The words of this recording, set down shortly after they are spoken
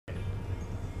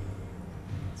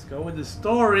Let's go with the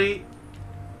story.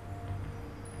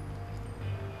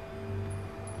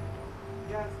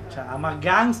 I'm a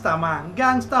gangsta, man.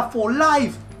 Gangsta for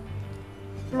life.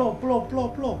 Plo, plo, plo,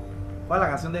 plo. ¿Cuál es la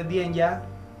canción de Dien ya?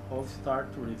 All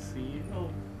start to receive.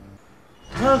 Oh.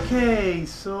 Okay,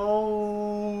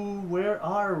 so where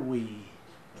are we?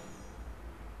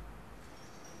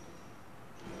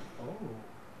 Oh.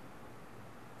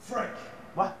 Frank.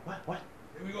 What? Here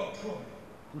we got a problem.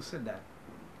 Who said that?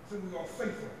 I think we got a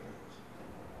faithful.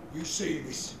 You see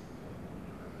this?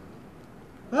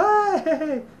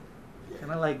 Hey! Can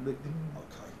I like the...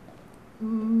 Okay.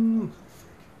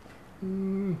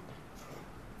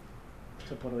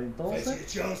 So por entonces...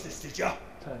 Fancy your chances, did ya?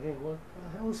 Hey, what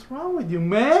the hell is wrong with you,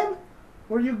 man?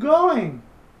 Where are you going?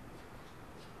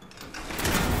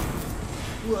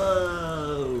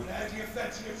 Whoa! How do you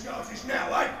fancy your chances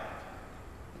now, eh?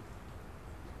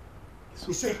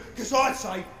 You see, because I'd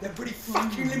say they're pretty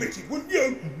fucking limited, wouldn't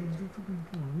you?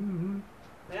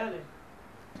 Really?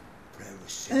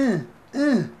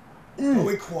 Go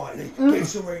in quietly, get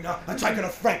Serena and take her to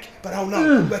Frank. But oh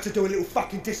no, we have to do a little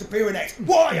fucking disappearing act.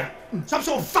 What are you? Some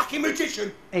sort of fucking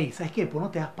magician? Hey, ¿sabes qué? Pues no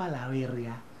te das pa' la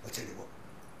verga. I tell you what,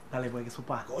 Dale, pues, que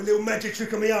sopa. got a little magic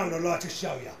trick of my own I'd like to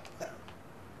show you.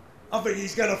 I think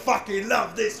he's gonna fucking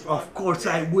love this one. Of course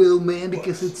I will, man,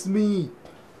 because it's me.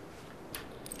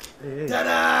 Hey.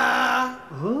 Ta-da!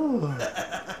 Oh.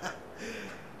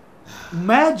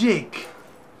 Magic!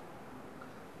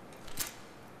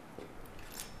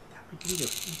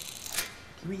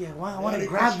 Give me that. I want to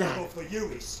grab that. For you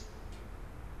is,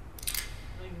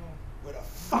 Like, where the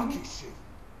fuck is she?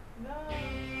 no.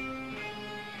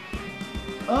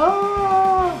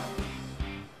 Oh!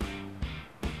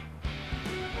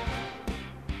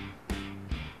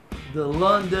 The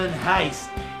London heist.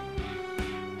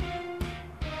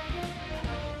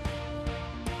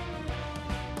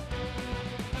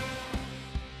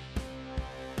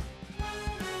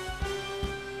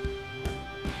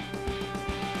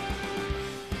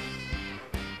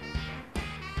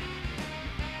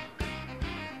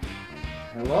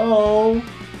 Hello?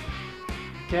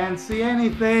 Can't see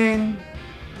anything.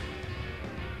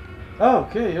 Oh,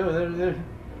 okay, oh, there.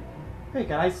 Hey,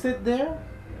 can I sit there?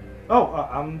 Oh,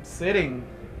 I'm sitting.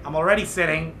 I'm already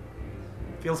sitting.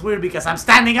 Feels weird because I'm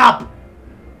standing up.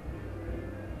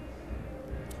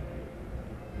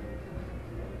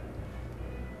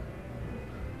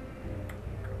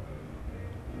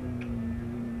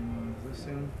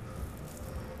 Listen.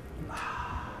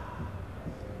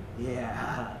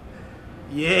 Yeah.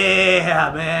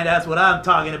 Yeah, man, that's what I'm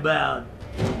talking about.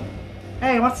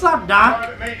 Hey, what's up, Doc?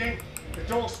 Private meeting. The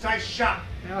door stays shut.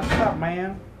 Hey, what's up,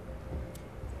 man?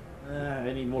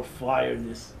 I need more fire in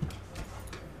this.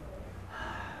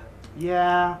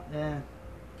 Yeah.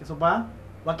 ¿Qué sopa?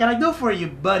 What can I do for you,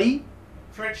 buddy?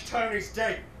 French Tony's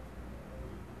dead.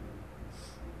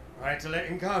 I had to let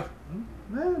him go.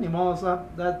 Well, ni modo,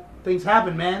 that things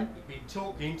happen, man. He'd been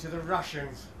talking to the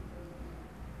Russians.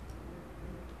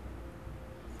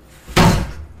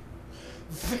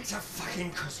 Victor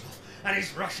fucking Kozlov and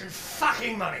his Russian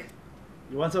fucking money.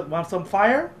 You want some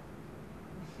fire?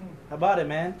 How about it,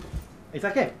 man?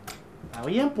 ¿Está qué? Está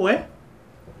bien, pues.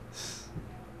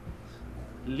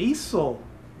 Liso.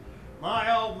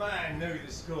 My old man knew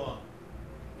the score.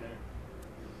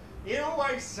 He'd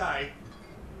always say,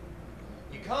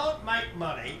 you can't make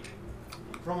money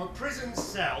from a prison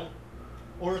cell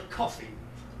or a coffin.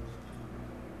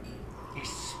 He's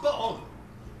spot on.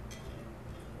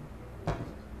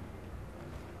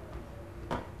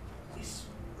 This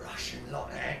Russian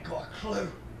lot ain't got a clue.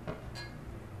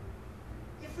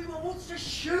 Everyone wants to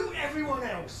shoot everyone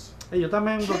else. Hey, yo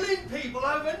también. Killing people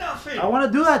over nothing. I want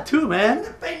to do that too, man.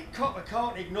 The bent copper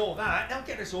can't ignore that. They'll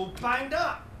get us all banged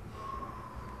up.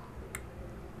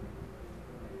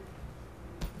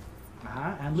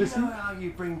 And listen. You know how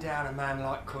you bring down a man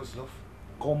like Kozlov?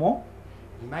 ¿Cómo?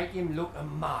 You make him look a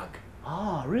mug.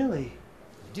 Ah, really?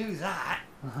 You do that,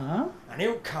 Uh-huh. and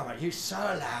he'll come at you so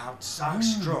loud, so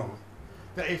strong,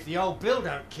 that if the old Bill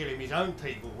don't kill him, his own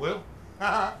people will.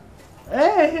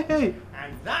 Hey!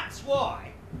 And that's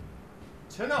why,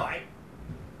 tonight,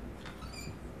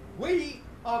 we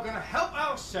are going to help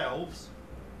ourselves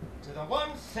to the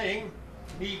one thing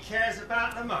he cares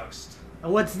about the most.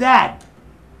 What's that?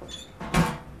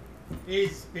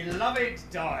 His beloved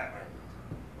diamond,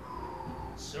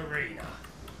 Serena.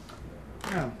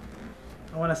 Oh,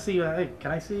 I want to see. Hey,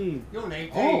 can I see? You'll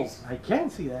need Oh, these. I can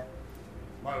see that.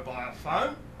 Mobile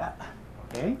phone,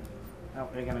 Okay. Oh,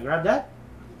 are you gonna grab that?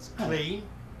 it's clean.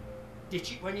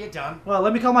 Ditch it when you're done. Well,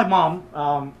 let me call my mom.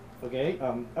 Okay.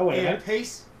 Oh wait a minute.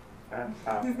 Earpiece,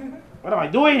 What am I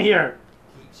doing here?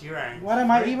 keep Keeps your hands What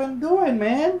am I free. even doing,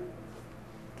 man?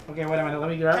 Okay, wait a minute. Let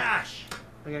me grab. Cash.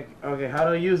 Okay, how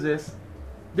do I use this?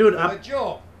 Dude, For the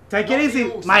job. take not it the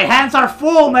easy. also. My hands are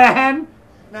full, man.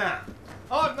 Now,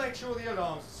 I'd make sure the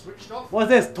alarm's switched off. What's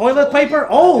this? Toilet All paper? you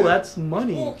Oh, do that's is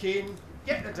money. Walk in,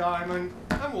 get the diamond,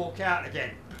 and walk out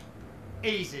again.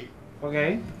 Easy.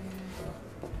 Okay.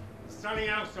 Something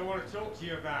else I want to talk to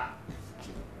you about.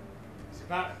 It's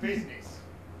about the business.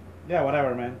 Yeah,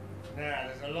 whatever, man. Now,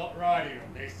 there's a lot riding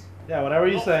on this. Yeah, whatever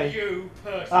you Not say. For you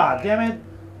personally. Ah, damn it.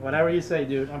 Whatever you say,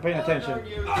 dude. I'm paying attention. I've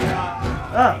known you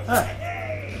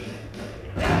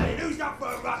Who's up for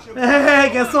a Russian? Hey,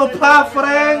 que sopa,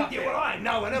 friend. Yeah, well, I ain't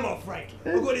knowing them off, Frank.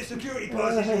 I've got this security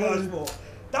passes you guys for.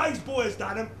 Dave's boys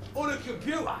done them on a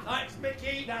computer. Thanks,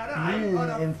 Mickey. Now, that ain't on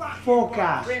a In fucking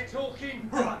focus. We're talking.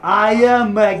 I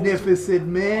am magnificent,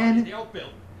 man. The old bill.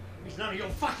 It's none of your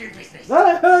fucking business.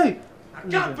 Hey!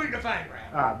 Now, go bring the van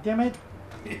round. Ah, damn it.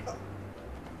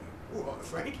 What,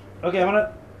 Frank? Okay, I'm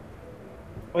gonna...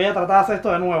 Voy a tratar de hacer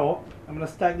esto de nuevo. I'm gonna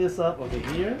stack this up over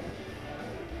here.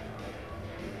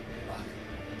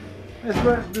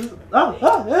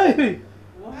 Hey!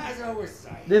 As I was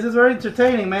saying. This is very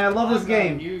entertaining, man. I love this I've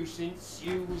known game. you since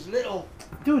you was little.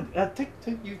 Dude, take...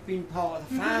 You've been part of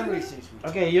the family since we.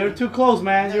 Okay, you're too close,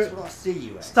 man. That's You're... what I see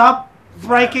you as. Stop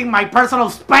breaking my personal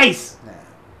space! Now,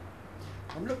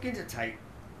 I'm looking to take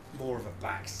more of a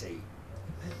back seat.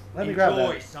 Let me grab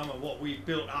Enjoy that. some of what we've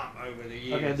built up over the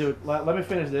years. Okay, dude, let me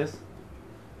finish this.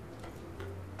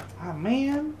 Ah,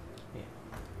 man.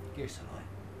 Give us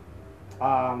a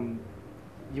light.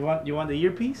 You want the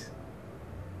earpiece?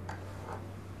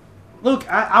 Look,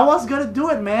 I was gonna do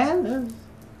it, man.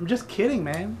 I'm just kidding,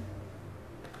 man.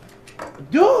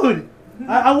 Dude,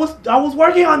 I was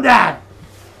working on that.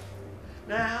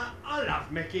 Now, I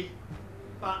love Mickey,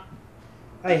 but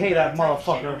I hate that he takes shit on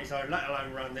motherfucker. his own, let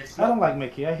alone run this. I don't like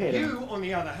Mickey. I hate him. You, on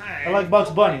the other hand, I like Bugs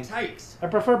what Bunny. it takes I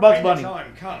prefer Bugs when Bunny. the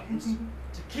time comes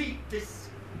to keep this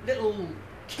little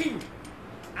king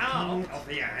out of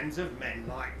the hands of men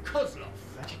like Kozlov.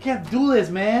 But you can't do this,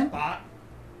 man. But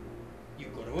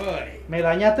you've got to earn it. Me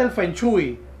dañaste el feng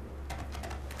shui.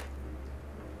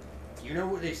 You know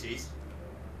what this is?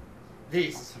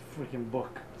 This It's a freaking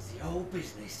book. is the old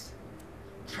business,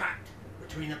 trapped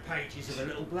between the pages of a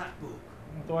little black book.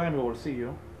 Don't have mi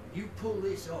bolsillo. You pull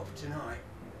this off tonight,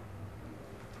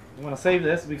 I'm gonna save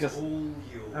this because it's all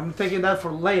yours. I'm taking that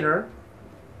for later.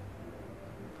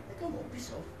 Come on,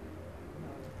 piss off.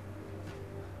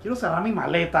 Quiero cerrar mi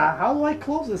maleta. How do I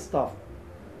close this stuff?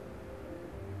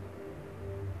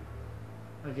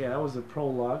 Okay, that was the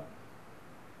prologue.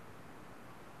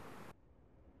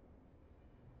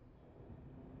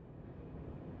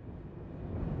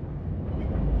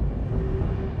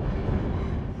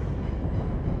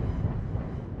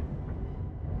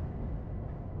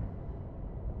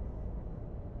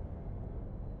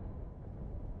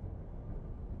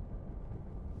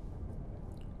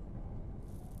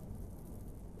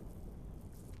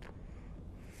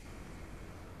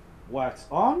 Wax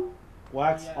on,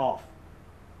 wax off.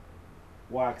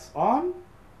 Wax on,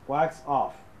 wax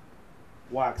off.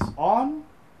 Wax on,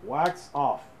 wax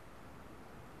off.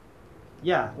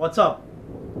 Yeah, what's up?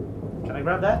 Can I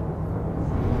grab that?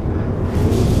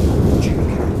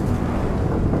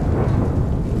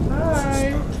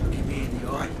 Hi. Give me in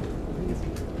the eye.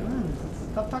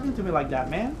 Stop talking to me like that,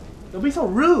 man. Don't be so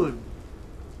rude.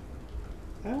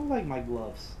 I don't like my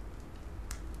gloves.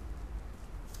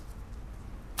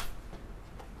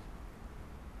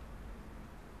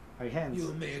 My hands. You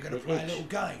and me are going to they play a itch. little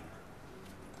game.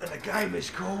 And the game is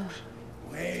called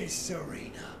Where's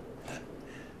Serena?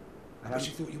 I guess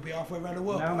you thought you'd be halfway around the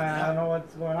world. No, by man, I now. don't know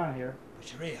what's going on here.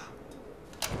 But you're here.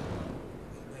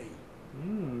 With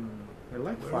me. I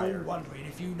like We're fire. all wondering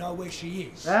if you know where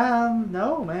she is.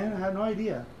 No, man, I have no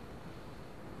idea.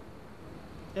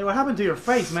 Hey, what happened to your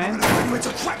face, man? You into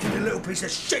cracking, you little piece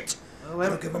of shit! I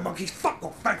don't give a monkey's fuck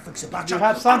what Frank thinks about you. You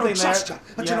have something I don't trust there.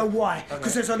 you. And Yeah. you know why? Because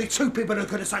Okay. there's only two people who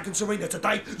could have taken Serena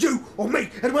today. You or me.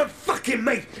 And it weren't fucking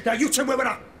me. Now you two women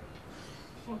up.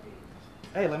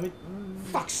 Hey, let me.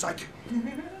 Fuck's sake.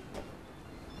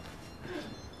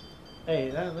 Hey,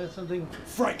 that's something.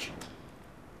 Frank.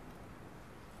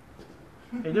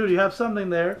 Hey, dude, you have something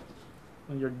there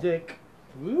on your dick.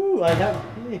 Ooh, I have.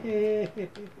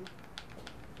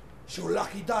 It's your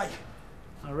lucky day.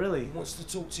 Oh, really? He wants to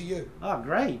talk to you. Oh,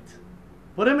 great.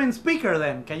 Put him in speaker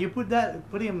then. Can you put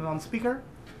him on speaker?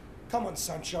 Come on,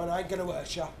 sunshine. I ain't gonna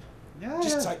hurt you. Yeah.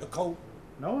 Just yeah. take the call.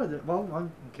 No,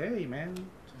 okay, man.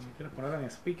 I'm gonna put it on a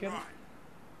speaker. Right.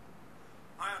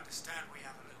 I understand we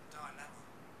have a little dilemma.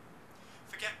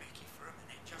 Forget Mickey for a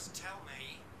minute. Just tell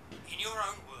me, in your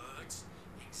own words,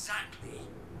 exactly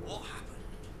what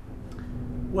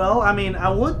happened? Well, I mean, I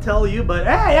would tell you, but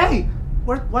hey!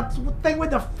 What's the thing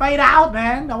with the fade out,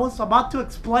 man? I was about to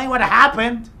explain what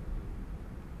happened.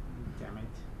 Damn it.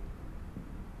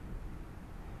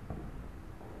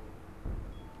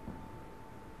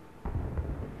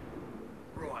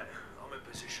 Right, I'm in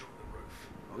position on the roof.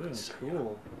 I can see you.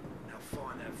 Cool. Now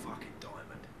find that fucking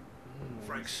diamond.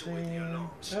 Frank's sorting the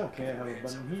alarms. Okay, I have a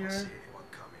Hands up button if I here. see anyone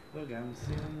coming. Look, I'm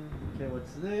seeing. Okay,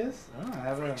 what's this? Oh, I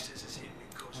have a. Frank says it's hidden in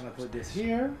I'm gonna Cosmo's put this nest.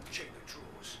 here. Check the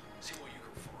drawers. See what you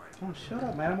can find. Oh, shut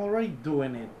up, man. I'm already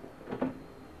doing it. I think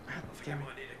you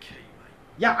might need a key, mate.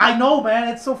 Yeah, I know, man.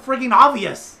 It's so freaking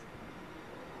obvious.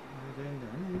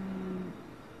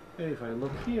 Okay, if I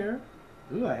look here.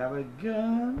 Ooh, I have a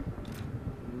gun.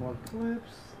 More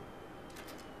clips.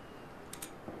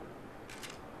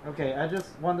 Okay, I'm just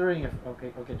wondering if...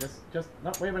 Okay, just...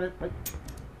 No, wait a minute. Wait.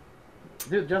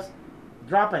 Dude, just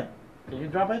drop it. Can you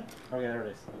drop it? Okay, there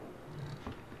it is.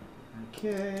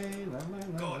 Okay.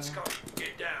 Go on, Scott.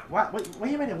 Get down. What?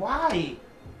 Wait a minute. Why?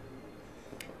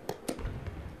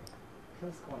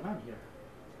 What's going on here?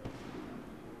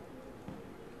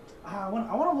 I want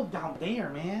to look down there,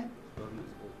 man.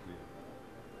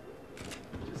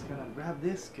 Just gonna grab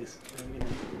this because I'm gonna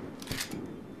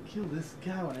kill this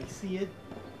guy when I see it.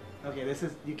 Okay, this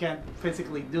is, you can't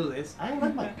physically do this. I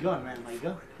like my gun, man. My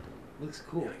gun looks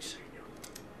cool. I ain't seen you.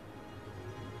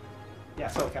 Yeah,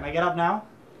 so can I get up now?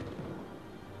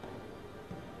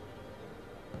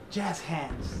 Jazz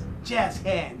hands. Jazz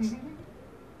hands.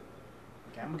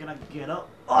 Okay, I'm gonna get up.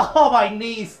 Oh, my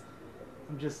knees!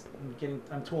 I'm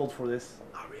too old for this.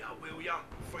 Hurry up, will ya?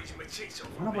 Freezing my cheeks off.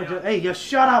 No, but hey, just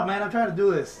shut up, man. I'm trying to do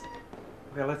this.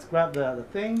 Okay, let's grab the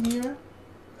thing here.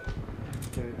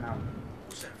 Okay,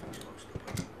 What's that thing supposed to be?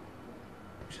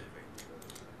 What's that thing?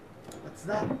 what's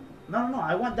that? No,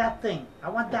 I want that thing. I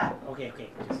want that. Okay,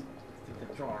 just stick the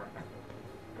drawer.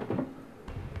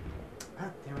 Ah,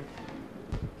 damn it.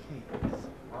 Okay, that's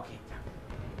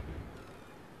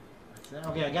it.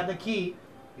 Okay, I got the key.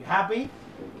 You happy?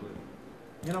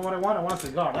 You know what I want? I want a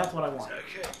cigar. That's what I want.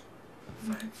 Okay.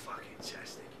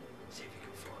 Fan-fucking-tastic. See if you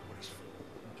can find what it's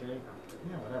for. Okay.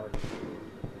 Yeah, whatever.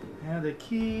 And the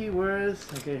key, where's...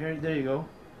 Okay, here, there you go.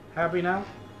 Happy now?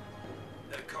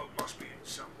 That coat must be in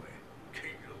somewhere.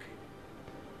 Keep looking.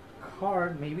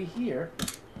 Card, maybe here.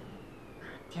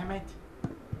 Damn it.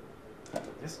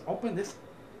 Just open this.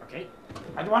 Okay.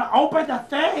 I don't want to open the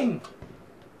thing!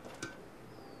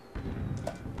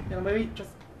 You know, maybe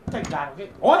just take that, okay?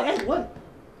 Oh, hey, what?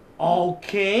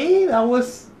 Okay, that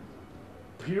was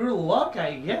pure luck,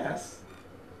 I guess.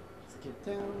 Let's get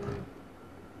down.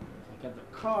 I got the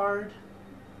card.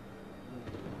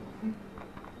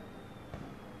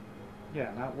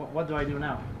 Yeah, now what do I do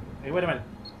now? Hey, wait a minute.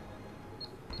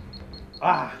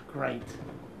 Ah, great.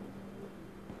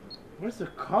 Where's the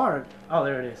card? Oh,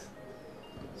 there it is.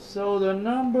 So the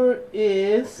number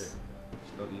is...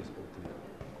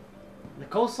 The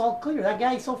coast's all clear. That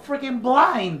guy is so freaking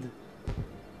blind.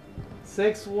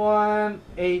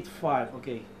 6185.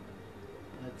 Okay.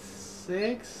 That's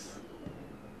 6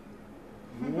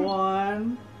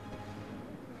 1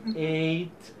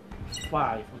 8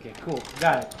 5. Okay, cool.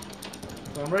 Got it.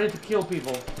 So I'm ready to kill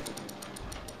people.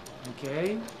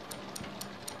 Okay.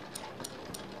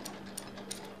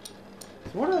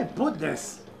 So where do I put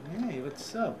this? Hey,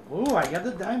 what's up? Oh, I got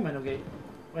the diamond. Okay.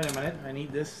 Wait a minute. I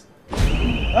need this.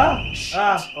 Ah! Shit. Oh.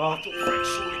 I thought Frank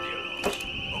sorted the alarms.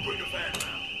 I'll bring the van round.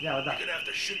 Yeah, what You're that? gonna have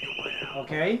to shoot your way out.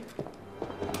 Okay.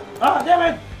 Ah, damn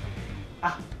it!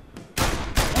 Ah.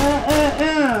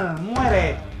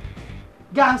 Muere.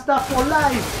 Gangsta for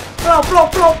life. Bro.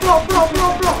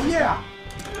 Yeah.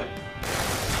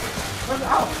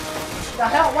 Oh, the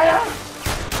hell? Where?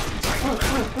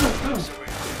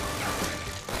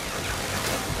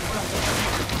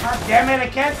 God damn it! I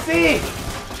can't see.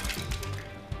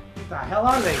 What the hell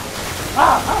are they?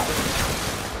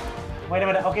 Wait a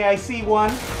minute. Okay, I see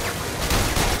one.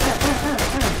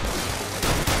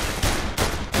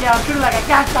 Yeah, I'm shooting like a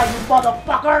gangsta, you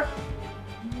motherfucker!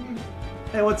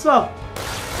 Hey, what's up?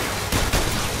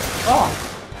 Oh.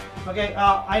 Okay,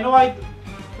 I know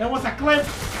there was a clip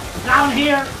down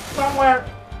here somewhere.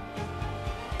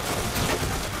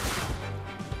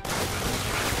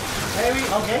 Maybe,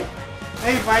 okay.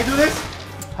 Hey, if I do this,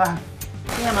 damn,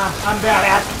 I'm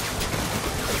badass.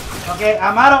 Okay,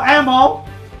 I'm out of ammo.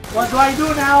 What do I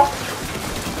do now?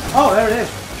 Oh, there it is.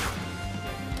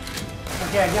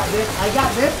 Okay, I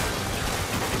got this.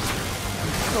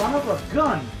 Son of a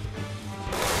gun.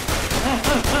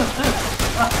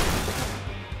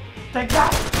 Take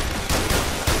that.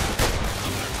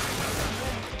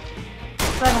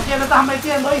 ¿Con quién te estás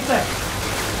metiendo, dice?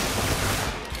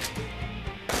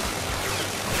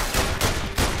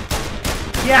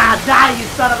 Yeah, die, you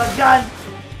son of a gun!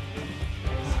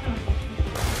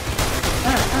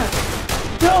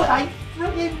 Dude, I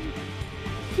freaking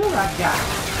kill that guy.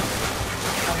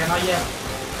 Okay, not yet.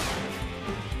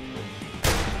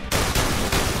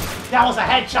 That was a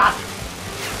headshot.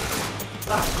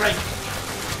 That's great.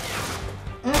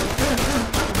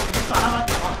 Son of a...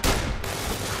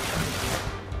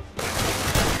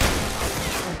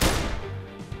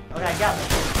 Okay, I got it.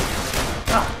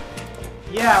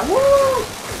 Yeah, woo!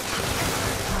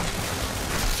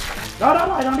 No,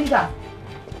 I don't need that.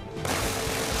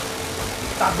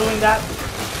 Stop doing that.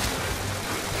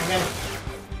 Okay.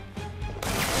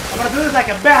 I'm gonna do this like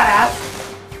a badass.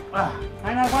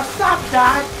 And I want to stop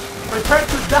that. Prepare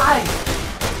to die.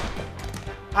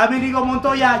 Amigo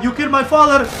Montoya, you killed my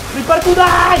father. Prepare to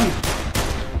die.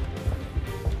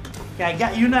 Okay, I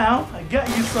got you now. I got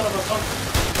you, son of a...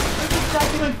 Where did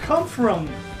that even come from?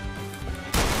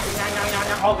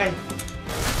 Okay.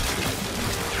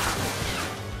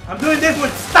 I'm doing this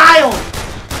with style.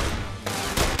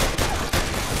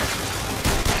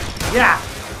 Yeah.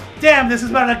 Damn, this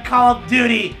is better than Call of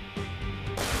Duty.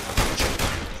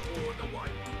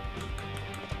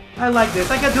 I like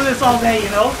this. I can do this all day, you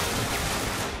know?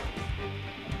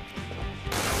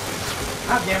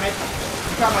 God damn it.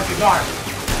 You got my cigar.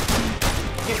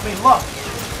 Give me luck.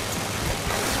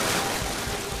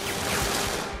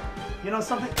 You know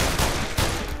something?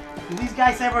 Do these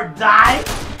guys ever die?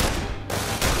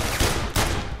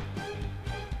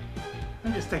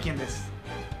 I'm just taking this.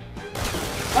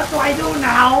 What do I do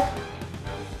now?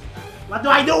 What do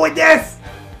I do with this?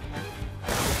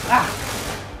 Ah,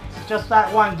 it's just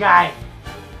that one guy.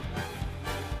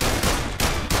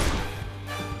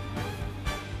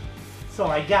 So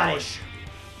I got it.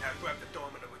 Now grab the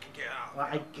diamond and we can get out. Well,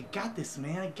 I got this,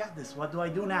 man. I got this. What do I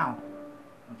do now?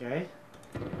 Okay.